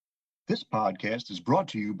This podcast is brought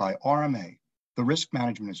to you by RMA, the Risk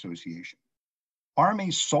Management Association.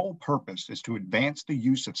 RMA's sole purpose is to advance the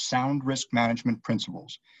use of sound risk management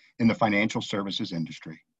principles in the financial services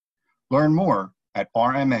industry. Learn more at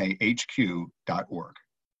rmahq.org.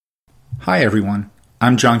 Hi everyone,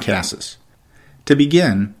 I'm John Cassis. To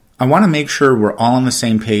begin, I want to make sure we're all on the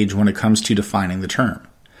same page when it comes to defining the term.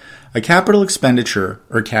 A capital expenditure,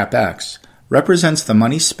 or CapEx, represents the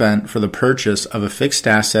money spent for the purchase of a fixed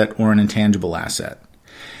asset or an intangible asset.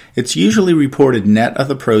 It's usually reported net of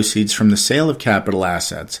the proceeds from the sale of capital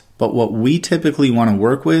assets, but what we typically want to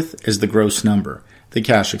work with is the gross number, the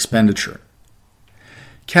cash expenditure.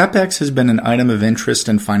 CapEx has been an item of interest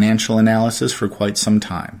in financial analysis for quite some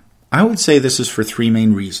time. I would say this is for three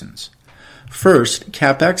main reasons. First,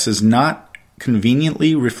 CapEx is not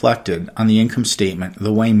conveniently reflected on the income statement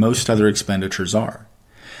the way most other expenditures are.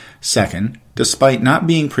 Second, despite not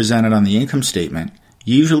being presented on the income statement,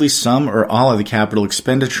 usually some or all of the capital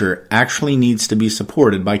expenditure actually needs to be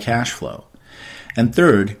supported by cash flow. And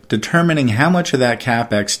third, determining how much of that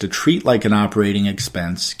CapEx to treat like an operating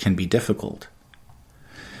expense can be difficult.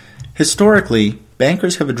 Historically,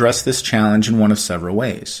 bankers have addressed this challenge in one of several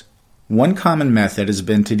ways. One common method has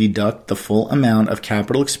been to deduct the full amount of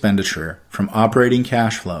capital expenditure from operating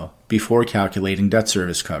cash flow before calculating debt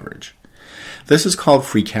service coverage. This is called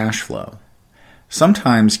free cash flow.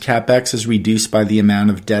 Sometimes CapEx is reduced by the amount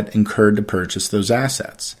of debt incurred to purchase those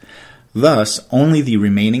assets. Thus, only the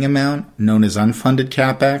remaining amount, known as unfunded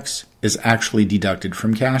CapEx, is actually deducted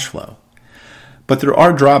from cash flow. But there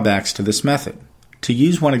are drawbacks to this method. To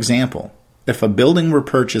use one example, if a building were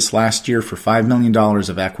purchased last year for $5 million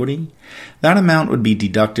of equity, that amount would be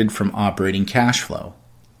deducted from operating cash flow.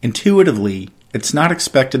 Intuitively, it's not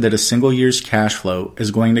expected that a single year's cash flow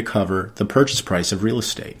is going to cover the purchase price of real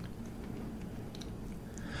estate.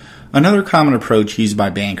 Another common approach used by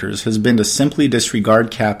bankers has been to simply disregard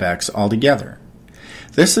CapEx altogether.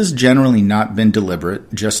 This has generally not been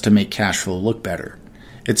deliberate just to make cash flow look better.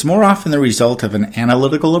 It's more often the result of an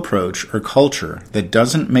analytical approach or culture that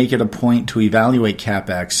doesn't make it a point to evaluate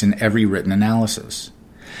CapEx in every written analysis.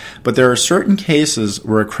 But there are certain cases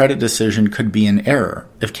where a credit decision could be in error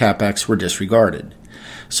if CapEx were disregarded.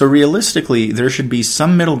 So realistically, there should be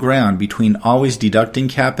some middle ground between always deducting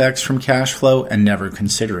CapEx from cash flow and never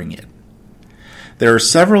considering it. There are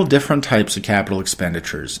several different types of capital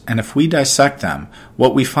expenditures, and if we dissect them,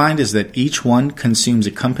 what we find is that each one consumes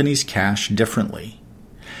a company's cash differently.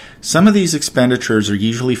 Some of these expenditures are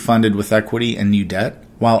usually funded with equity and new debt,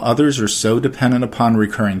 while others are so dependent upon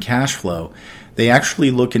recurring cash flow, they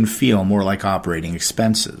actually look and feel more like operating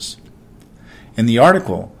expenses. In the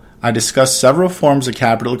article, I discuss several forms of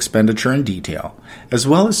capital expenditure in detail, as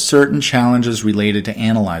well as certain challenges related to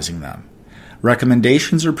analyzing them.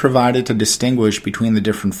 Recommendations are provided to distinguish between the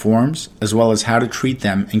different forms, as well as how to treat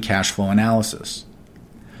them in cash flow analysis.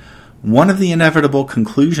 One of the inevitable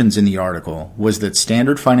conclusions in the article was that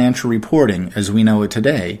standard financial reporting, as we know it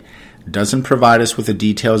today, doesn't provide us with the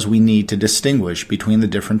details we need to distinguish between the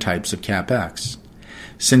different types of CapEx.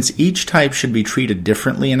 Since each type should be treated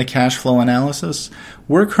differently in a cash flow analysis,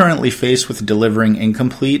 we're currently faced with delivering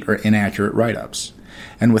incomplete or inaccurate write-ups.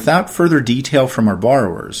 And without further detail from our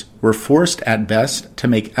borrowers, we're forced at best to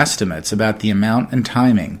make estimates about the amount and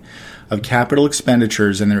timing of capital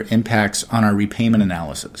expenditures and their impacts on our repayment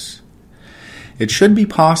analysis. It should be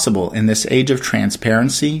possible in this age of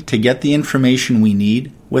transparency to get the information we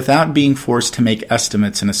need without being forced to make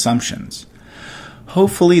estimates and assumptions.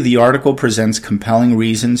 Hopefully, the article presents compelling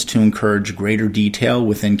reasons to encourage greater detail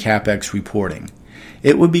within CapEx reporting.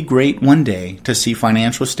 It would be great one day to see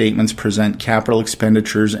financial statements present capital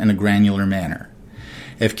expenditures in a granular manner.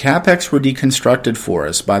 If CapEx were deconstructed for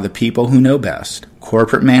us by the people who know best,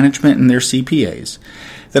 corporate management and their CPAs,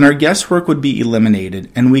 then our guesswork would be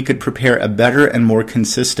eliminated and we could prepare a better and more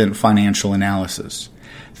consistent financial analysis.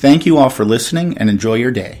 Thank you all for listening and enjoy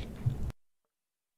your day.